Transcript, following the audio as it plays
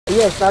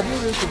Yes, have you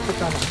read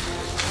Kuputana?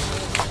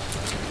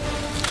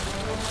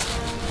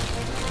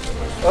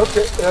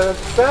 Okay,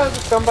 tell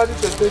somebody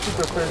to take you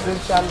to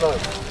presidential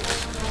lodge.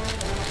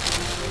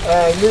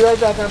 Near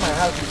that time I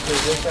have the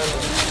presidential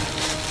lodge.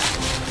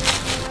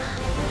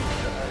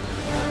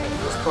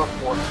 Stop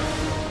water.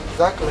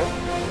 Exactly.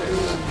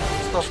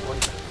 Stop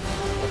water.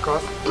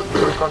 Because if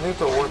you continue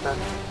to water,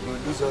 you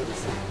will lose all the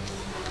seed.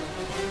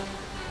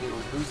 You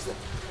will lose them.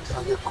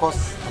 And they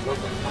cost a lot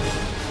of money.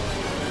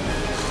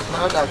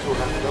 Now that we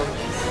have done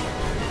this,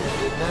 in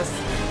the next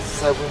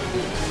 7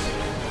 days,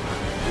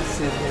 the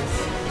savings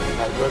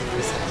by God's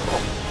grace are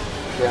up.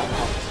 They are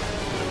out.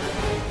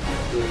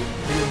 The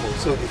minimum.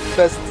 So the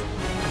first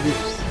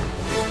leaves,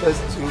 the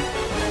first 2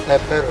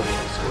 pair of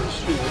leaves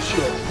will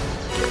show.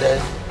 Then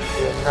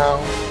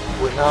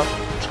we now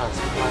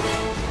transplant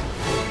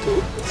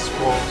into a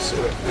small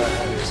soil.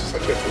 Yes.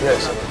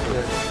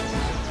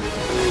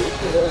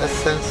 The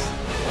essence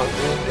of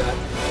doing that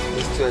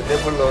is to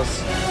enable us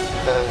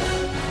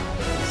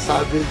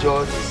salvage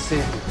all the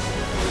seed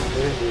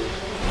during the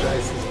dry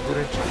season,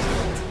 during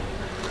transplanting.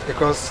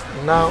 Because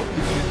now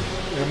if you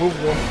remove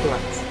one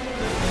plant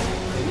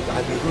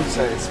and the roots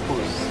are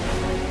exposed,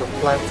 the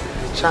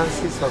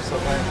chances of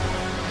survival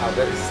are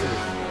very slim.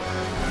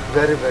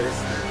 Very, very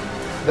slim.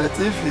 But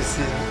if it's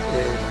in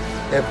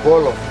a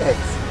ball of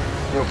earth,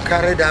 you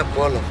carry that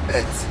ball of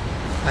earth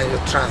and you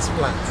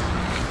transplant,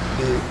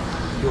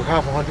 you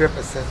have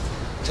 100%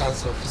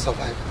 chance of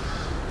survival.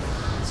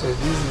 So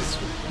this is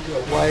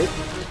why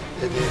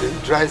the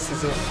dry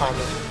season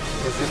farming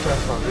is different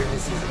from rainy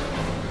season.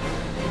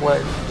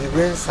 When the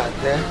rains are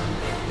there,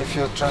 if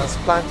you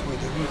transplant with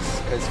the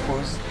roots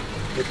exposed,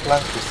 the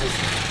plant will stay.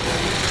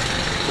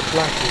 The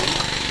plant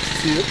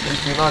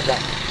will not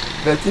die.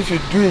 But if you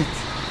do it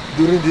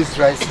during this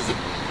dry season,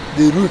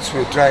 the roots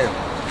will dry up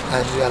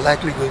and you are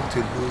likely going to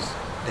lose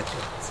the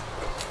plant.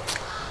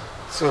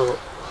 So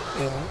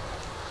in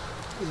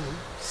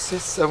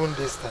 6-7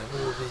 days time, we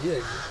will be here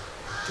again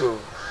to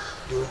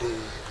do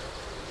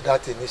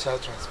that initial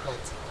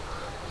transplanting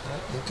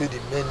into the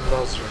main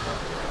nursery.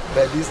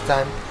 By this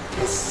time,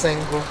 a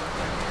single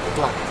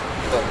plant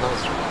per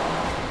nursery.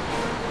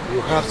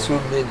 You have so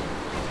many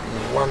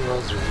in one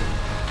nursery,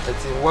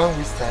 but in 1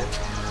 week's time,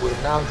 we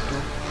now do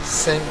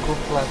single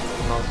plant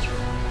nursery.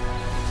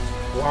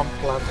 One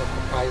plant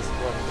occupies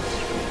one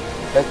nursery.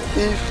 But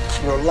if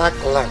you lack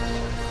land,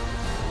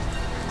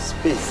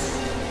 space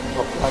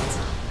for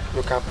planting,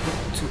 you can put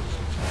 2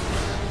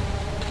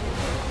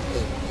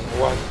 in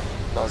one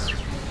nursery.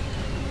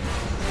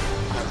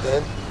 And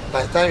then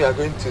by the time you are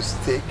going to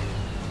stake,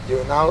 you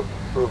will now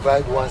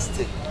provide 1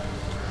 stake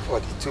for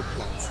the 2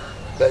 plants.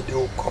 But they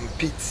will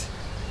compete.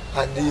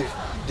 And if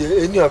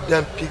any of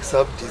them picks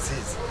up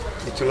disease,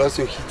 it will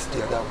also hit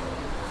the other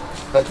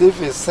one. But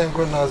if it's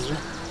single nursery,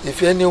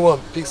 if anyone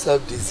picks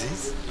up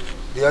disease,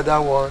 the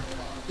other one,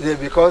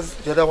 because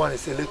the other one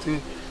is a little,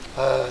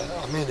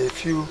 a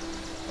few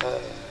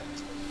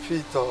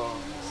feet or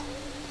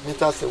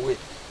meters away,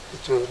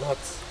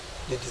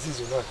 the disease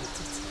will not hit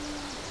it.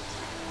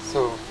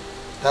 So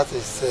that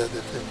is the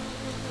thing.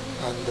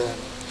 And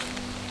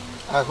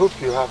I hope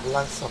you have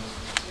learned something.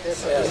 Yes,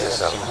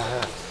 sir.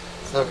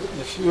 So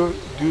if you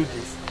do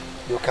this,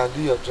 you can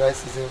do your dry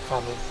season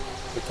farming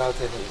without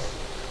any problem,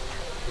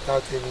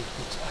 without any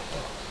heat at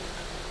all.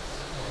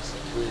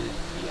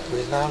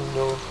 We now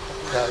know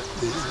that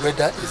the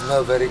weather is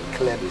not very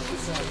clear.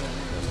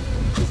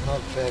 It's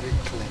not very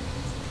clear.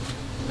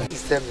 The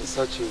system in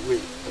such a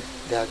way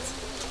that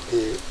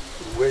the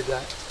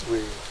weather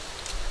will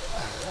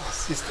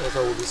assist us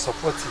or will be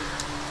supportive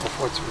of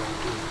what we are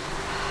doing.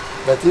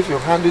 But if you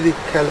handle it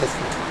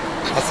carelessly,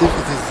 as if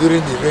it is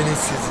during the rainy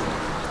season,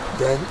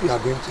 then you are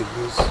going to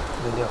lose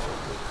many of your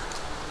things.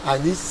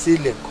 And this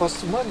seedling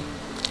costs money.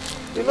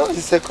 You know,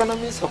 it's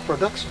economies of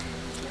production.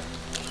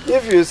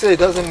 If you say it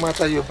doesn't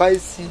matter, you buy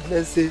seed,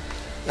 let's say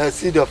a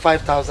seed of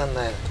 5,000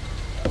 naira,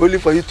 only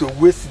for you to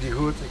waste the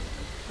whole thing,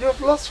 you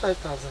have lost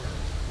 5,000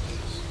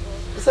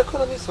 naira. It's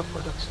economies of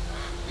production.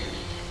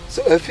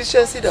 So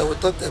efficiency that we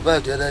talked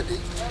about the other day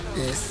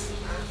is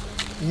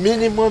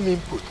minimum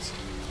input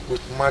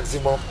with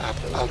maximum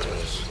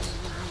output.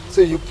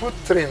 So you put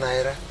 3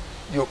 naira,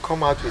 you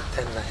come out with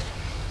 10 naira.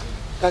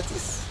 That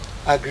is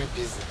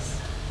agribusiness.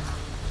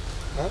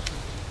 Huh?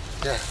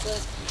 Yeah.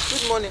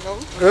 Good morning, Om.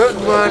 Good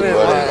morning.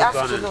 Good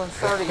afternoon,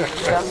 sorry.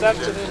 Good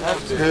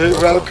afternoon. Hey,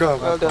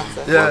 welcome. Well done,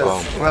 sir.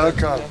 Yes,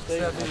 welcome.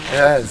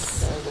 Yes.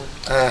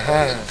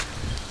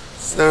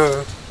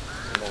 So,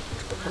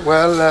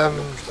 well,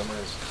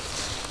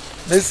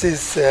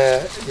 Mrs.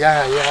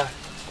 Yahaya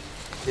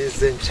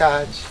is in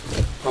charge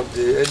of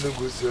the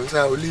Enugu zone. So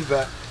I will leave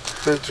her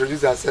to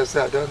introduce herself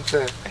so I don't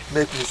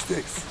make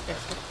mistakes.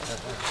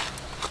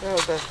 Well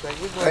done, sir.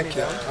 Good morning. Thank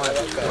you.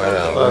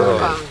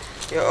 Welcome.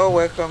 You're all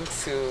welcome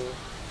to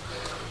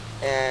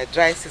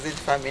dry season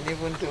farming,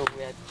 even though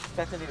we are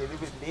starting a little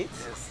bit late.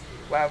 Yes.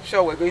 But I'm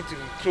sure we're going to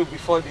be through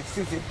before the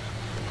season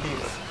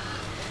leaves.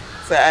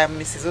 So I'm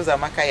Mrs.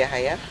 Uzamaka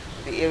Yahaya,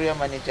 the area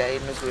manager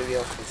in Enugu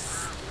area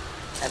office.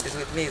 And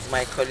with me is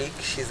my colleague.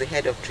 She's the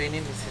head of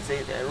training,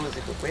 Mrs. Rose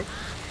Ibukwe.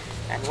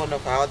 And one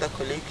of our other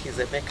colleagues is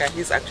Emeka.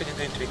 He's actually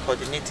going to be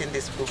coordinating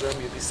this program.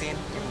 You'll be seeing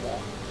him more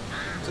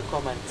to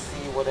come and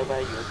see whatever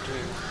you're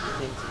doing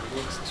in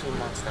the next 2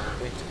 months that we're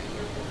going to be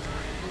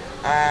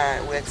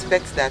here. We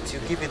expect that you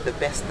give it the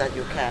best that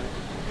you can.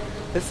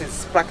 This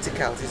is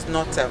practical. It's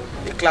not a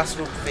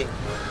classroom thing.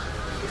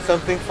 It's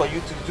something for you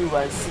to do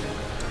and see.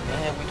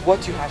 With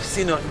what you have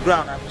seen on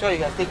ground, I'm sure he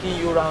has taken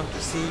you around to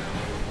see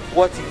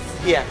what is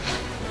here.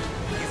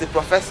 He's a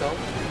professor.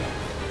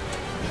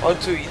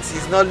 Onto it,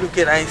 he's not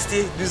looking and he's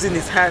still using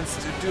his hands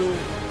to do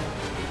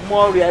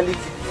more realities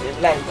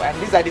in life.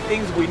 And these are the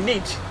things we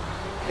need,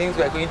 things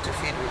we're going to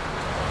feed with.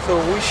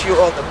 So we wish you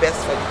all the best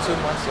for the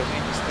 2 months you're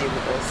going to stay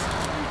with us.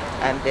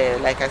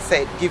 And like I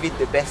said, give it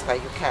the best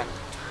that you can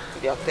to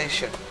the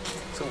occasion.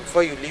 So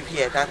before you leave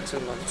here, that 2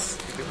 months,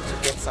 you'll be able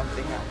to get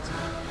something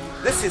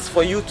out. This is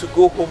for you to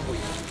go home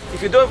with.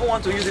 If you don't even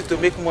want to use it to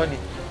make money,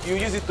 you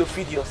use it to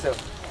feed yourself.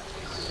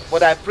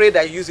 But I pray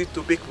that you use it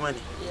to make money.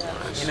 Yeah.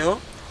 You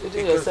know?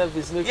 Feeding yourself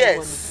is making money.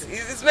 Yes,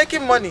 it's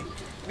making money.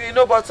 You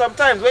know, but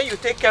sometimes when you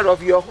take care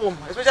of your home,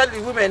 especially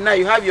women now,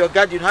 you have your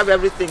garden, you have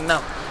everything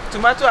now.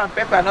 Tomato and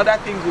pepper and other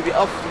things will be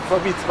off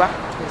from it, but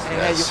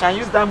yes. You can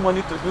use that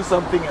money to do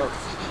something else.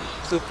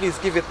 So please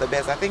give it the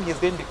best. I think he's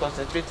going to be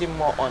concentrating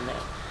more on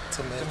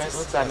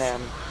tomatoes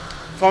and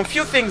some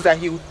few things that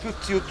he will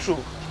put you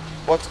through.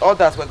 But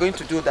others we're going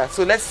to do that.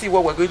 So let's see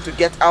what we're going to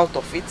get out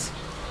of it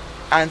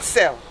and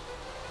sell.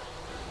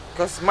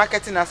 Because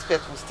marketing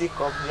aspect will still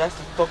come. We have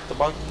to talk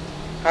about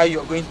how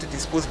you're going to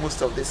dispose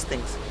most of these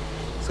things.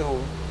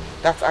 So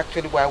that's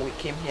actually why we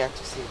came here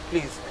to see.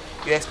 Please,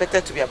 you're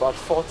expected to be about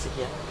 40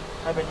 here.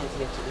 How many is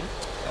here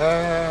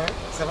today?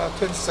 It's about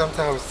 20 something.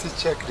 I will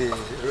still check the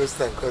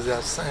roster because they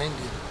have signed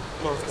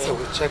in. Okay. So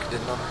we'll check the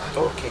number.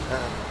 Okay.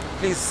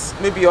 Please,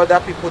 maybe other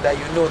people that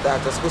you know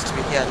that are supposed to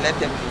be here, let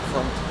them be in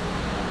front.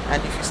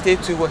 And if you stay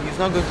too long, he's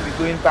not going to be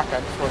going back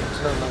and front.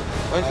 No.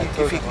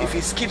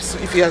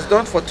 If he has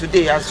done for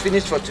today, he has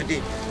finished for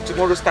today,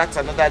 tomorrow starts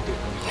another day.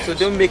 So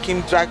don't make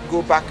him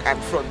go back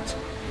and front,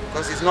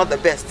 because it's not the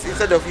best.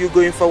 Instead of you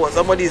going forward,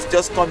 somebody is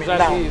just coming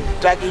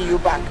dragging you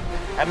back,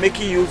 and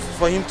making you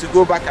for him to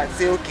go back and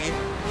say, okay,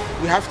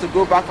 we have to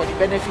go back for the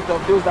benefit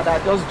of those that are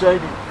just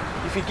joining.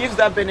 If he gives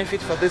that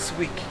benefit for this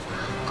week,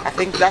 I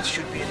think that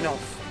should be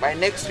enough. By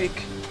next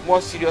week, more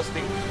serious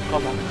things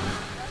come up.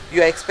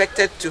 You are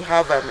expected to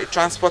have a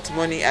transport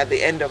money at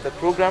the end of the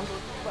program,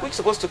 which is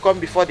supposed to come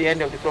before the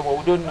end of the program.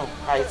 We don't know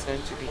how it's going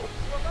to be.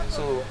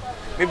 So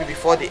maybe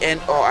before the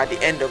end or at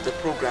the end of the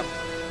program,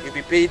 you'll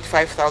be paid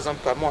 5,000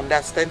 per month.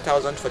 That's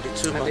 10,000 for the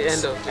 2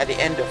 months. At the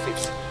end of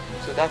it.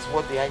 So that's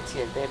what the IT,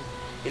 and then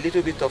a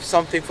little bit of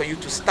something for you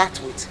to start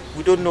with.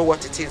 We don't know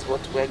what it is,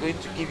 but we're going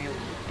to give you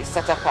a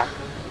starter pack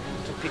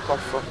to pick up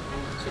from.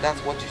 So that's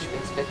what you should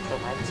expect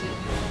from IT.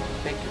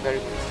 Thank you very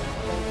much.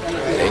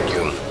 Thank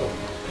you.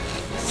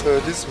 So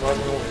this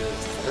morning,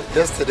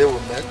 yesterday we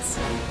met,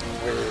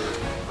 we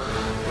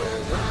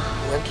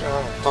went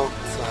around and talked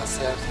to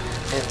ourselves,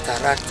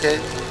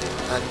 interacted,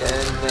 and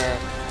then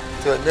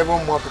to enable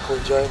more people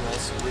join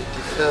us, we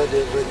deferred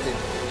everything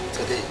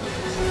today.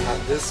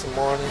 And this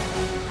morning,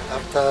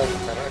 after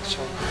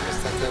interaction, we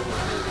started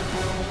with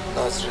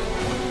the nursery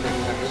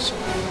preparation.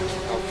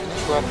 I'll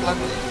finish our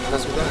planting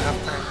because we don't have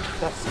time.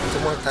 That's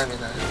too much time in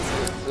our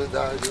hands. So the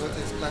whole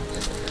thing is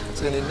planted.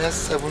 So in the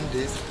next 7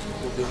 days,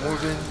 we'll be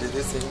moving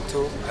this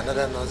into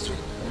another nursery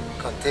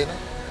container,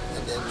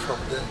 and then from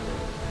there,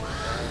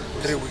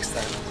 3 weeks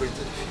time, we're going to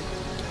the field.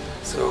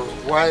 So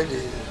while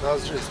the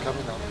nursery is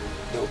coming up,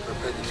 they will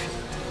prepare the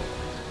field.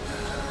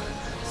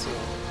 So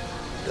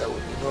there will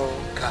be no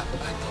gap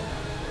at all.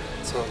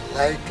 So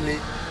likely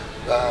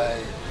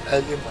by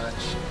early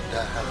March,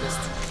 they're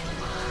harvesting.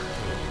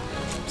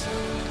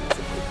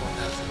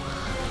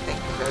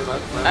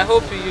 I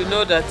hope you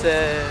know that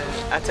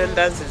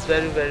attendance is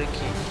very, very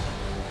key.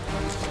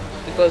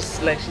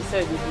 Because like she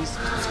said, if you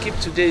skip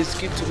today, you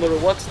skip tomorrow,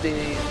 what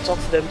they taught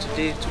them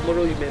today,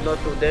 tomorrow you may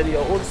not know, then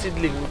your own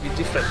seedling will be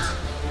different.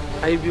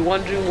 And you'll be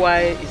wondering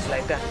why it's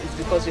like that. It's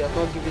because you have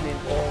not given it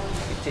all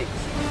it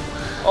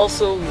takes.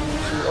 Also, you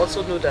should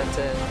also know that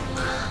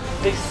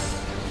this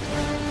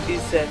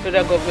is a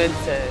federal government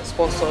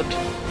sponsored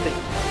thing.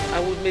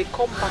 And we may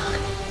come back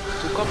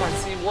to come and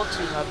see what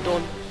you have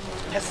done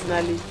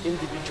personally,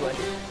 individually,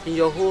 in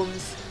your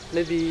homes,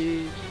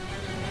 maybe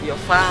your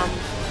farm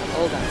and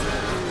all that.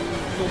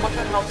 No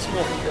matter how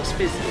small your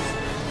space is,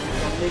 you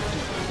can make do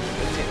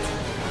with it.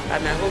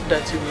 And I hope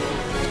that you will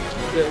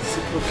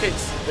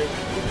reciprocate the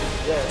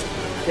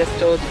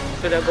gesture the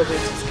federal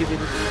government is giving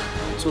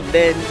to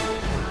learn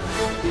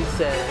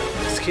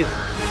this skill.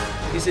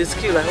 It's a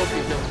skill, I hope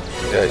you know.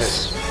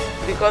 Yes.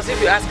 Because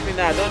if you ask me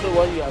now, I don't know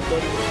what you have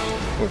done.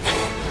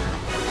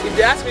 If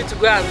they ask me to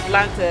go and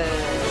plant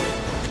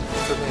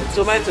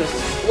tomatoes,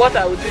 what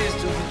I would do is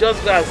to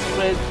just go and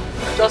spread,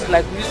 just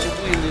like we used to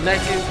do in the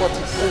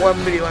 1940s.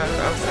 1 million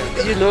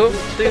outside. You know,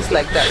 things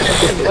like that.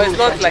 But it's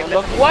not like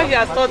that. What he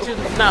has taught you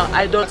now,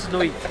 I don't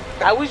know it.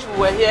 I wish we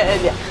were here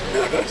earlier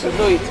to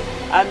know it.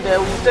 and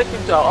we'll take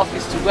him to our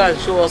office to go and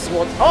show us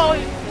what. Oh,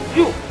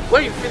 you,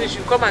 when you finish,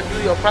 you come and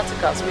do your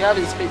practicals. We have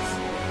a space.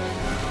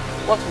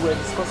 What we were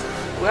discussing.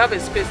 We have a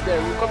space there.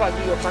 You come and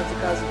do your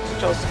practicals and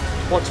teach us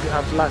what you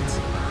have learned.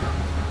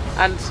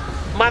 And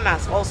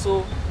manners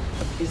also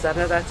is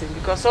another thing,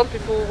 because some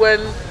people, when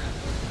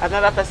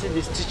another person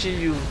is teaching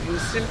you, you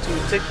seem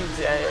to take it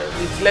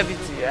with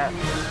levity.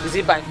 Is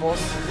it by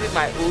force? Is it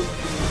my own?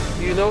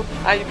 You know,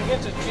 and you begin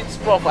to treat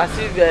Prof as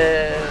if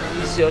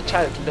he's your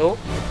child. No,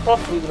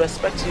 Prof will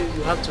respect you.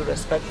 You have to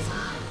respect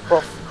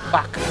Prof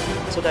back,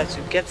 so that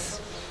you get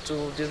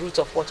to the root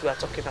of what we are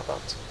talking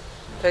about.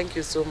 Thank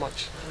you so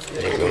much.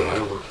 Thank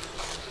you.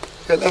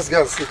 Okay, let's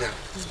go and sit down.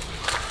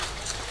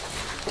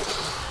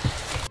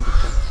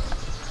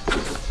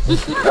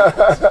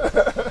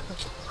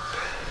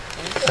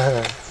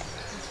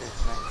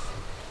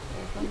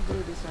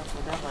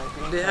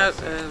 They have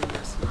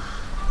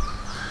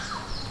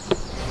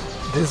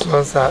these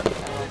ones are,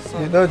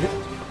 you know,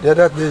 the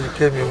other day you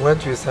came, you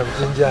went with some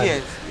ginger.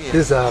 Yes, yes.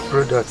 These are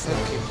products.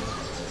 Okay.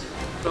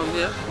 from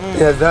here.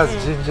 Yes,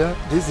 that's ginger.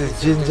 This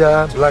is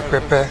ginger, black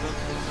pepper,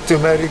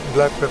 turmeric,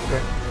 black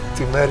pepper,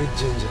 turmeric,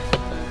 ginger.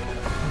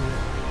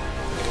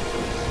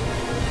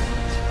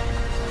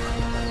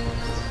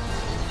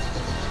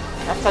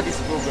 After this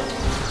program,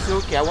 say,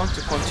 okay, I want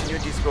to continue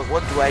this program.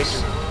 What do I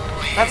do?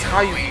 That's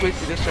how you create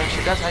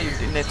relationship. That's how you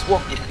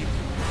network with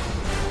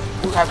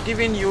people. We have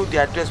given you the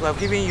address. We have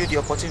given you the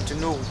opportunity to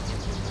know.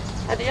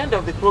 At the end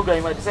of the program,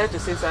 you might decide to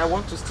say, so I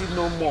want to still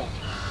know more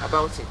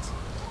about it.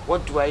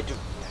 What do I do?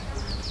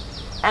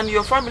 And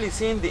your family,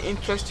 seeing the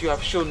interest you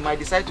have shown, might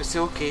decide to say,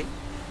 okay,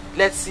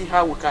 let's see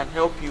how we can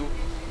help you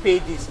pay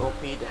this or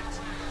pay that.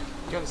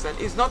 Do you understand?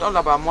 It's not all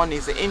about money.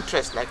 It's the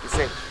interest, like you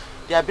said.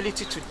 The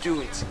ability to do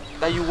it,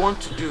 that you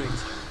want to do it.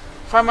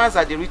 Farmers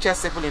are the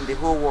richest people in the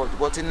whole world,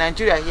 but in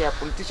Nigeria here,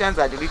 politicians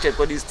are the richest,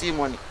 but they steal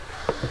money.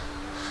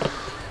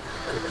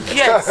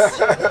 Yes,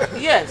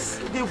 yes.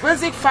 The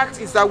basic fact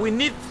is that we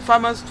need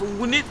farmers to,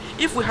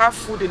 if we have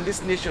food in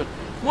this nation,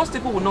 most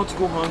people will not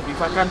go hungry.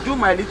 If I can do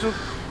my little,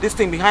 this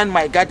thing behind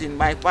my garden,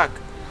 my park,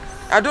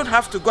 I don't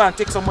have to go and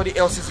take somebody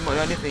else's money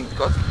or anything,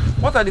 because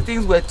what are the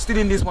things we're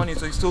stealing this money?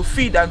 So it's to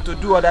feed and to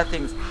do other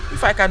things.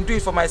 If I can do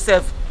it for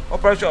myself,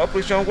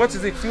 operation, what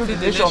is it? Feed the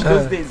nation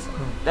those days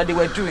that they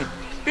were doing.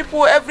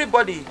 People,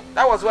 everybody,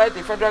 that was why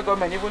the federal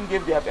government even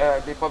gave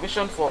the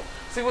provision for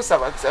civil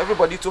servants,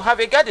 everybody, to have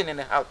a garden in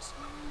the house.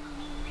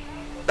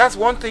 That's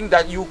one thing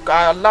that you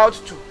are allowed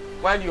to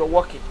while you're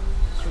working.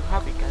 You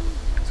have a garden.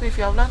 So if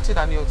you have learned it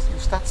and you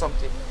start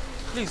something,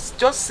 please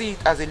just see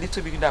it as a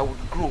little bit that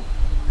would grow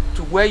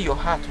to where your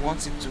heart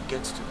wants it to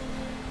get to.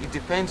 It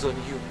depends on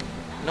you,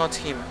 not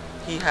him.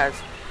 He has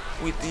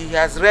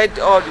read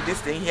all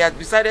this thing. He has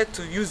decided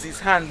to use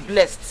his hand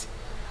blessed.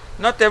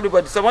 Not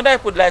everybody. Some other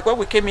people, like when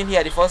we came in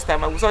here the first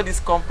time and we saw this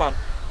compound,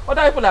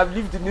 other people have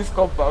lived in this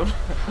compound.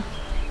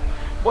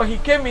 But he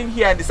came in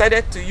here and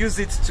decided to use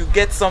it to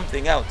get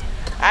something out.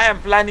 I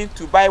am planning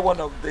to buy one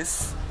of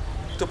this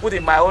to put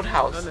in my own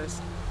house.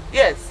 Honest.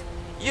 Yes.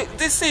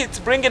 This see it's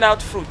bringing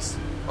out fruits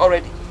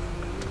already.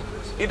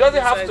 It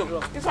doesn't have to.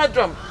 Drum. It's a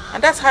drum.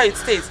 And that's how it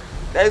stays.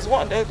 There is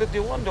one, the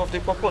one of the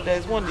purple, there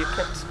is one they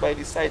kept by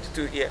the side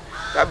too here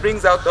that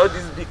brings out all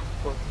these big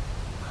pots.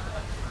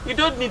 You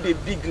don't need a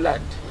big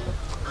land.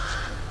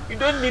 You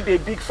don't need a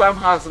big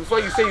farmhouse before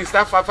you say you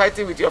start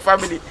fighting with your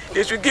family.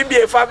 They should give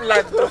me a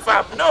farmland to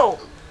farm. No.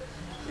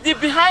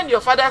 Behind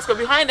your father's car,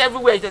 behind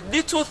everywhere, it's a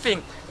little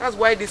thing. That's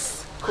why the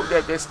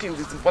skills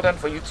is important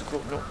for you to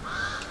grow. No.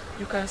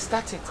 You can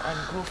start it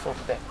and grow from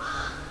there.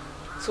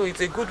 So it's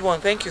a good one.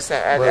 Thank you,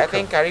 sir. I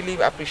think I really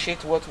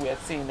appreciate what we are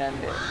seeing, and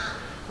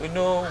we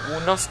know we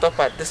will not stop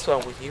at this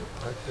one with you.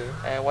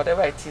 Okay.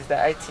 Whatever it is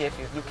that ITF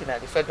is looking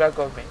at, the federal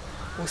government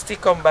will still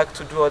come back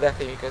to do other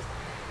things, because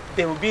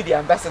they will be the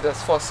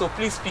ambassadors first. So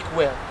please speak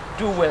well,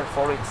 do well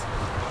for it.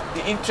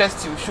 The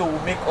interest you show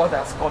will make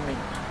others come in.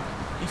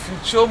 If you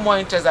show more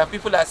interest and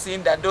people are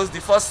seeing that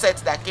the first set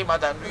that came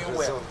out and doing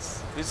well,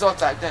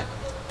 results are there,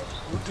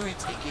 we'll do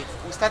it again.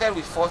 We started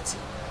with 40.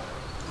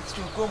 It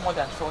will go more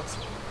than 40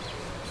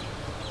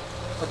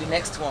 for the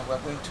next one we're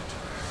going to do.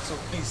 So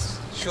please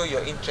show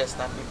your interest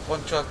and be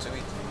punctual to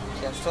it.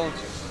 She has told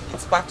you.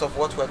 It's part of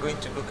what we're going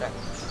to look at.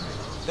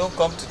 Don't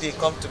come today,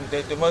 come to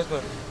the most,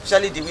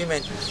 especially the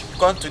women.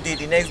 Come today,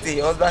 the next day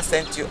your husband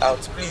sent you out.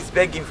 Please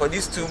beg him for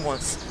these 2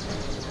 months.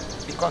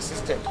 Be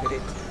consistent with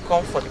it.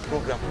 Come for the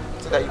program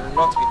so that you will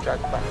not be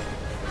dragged back.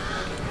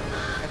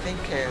 I think,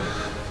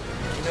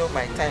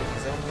 my time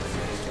is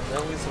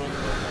always running.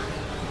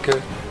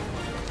 Okay.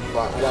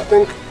 And I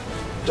think,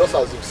 just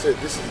as you said,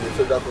 this is the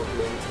federal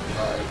government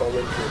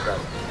empowerment program.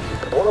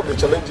 One of the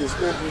challenges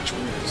in which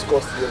we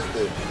discussed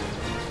yesterday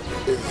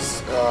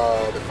is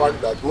the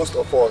fact that most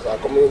of us are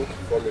coming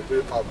from a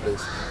very far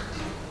place,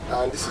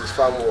 and this is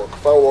farm work.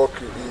 Farm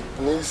work,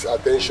 it needs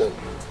attention.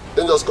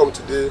 Don't just come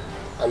today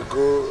and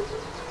go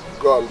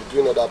and be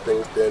doing other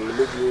things, then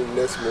maybe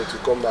next month you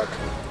come back.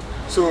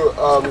 So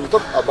you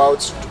talk about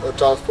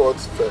transport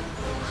fare.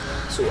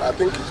 So I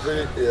think it's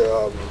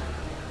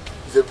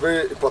a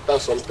very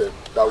important something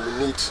that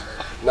we need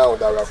now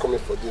that we are coming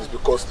for this,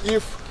 because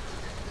if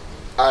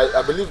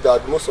I believe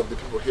that most of the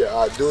people here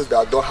are those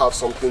that don't have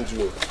something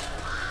doing.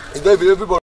 It's not everybody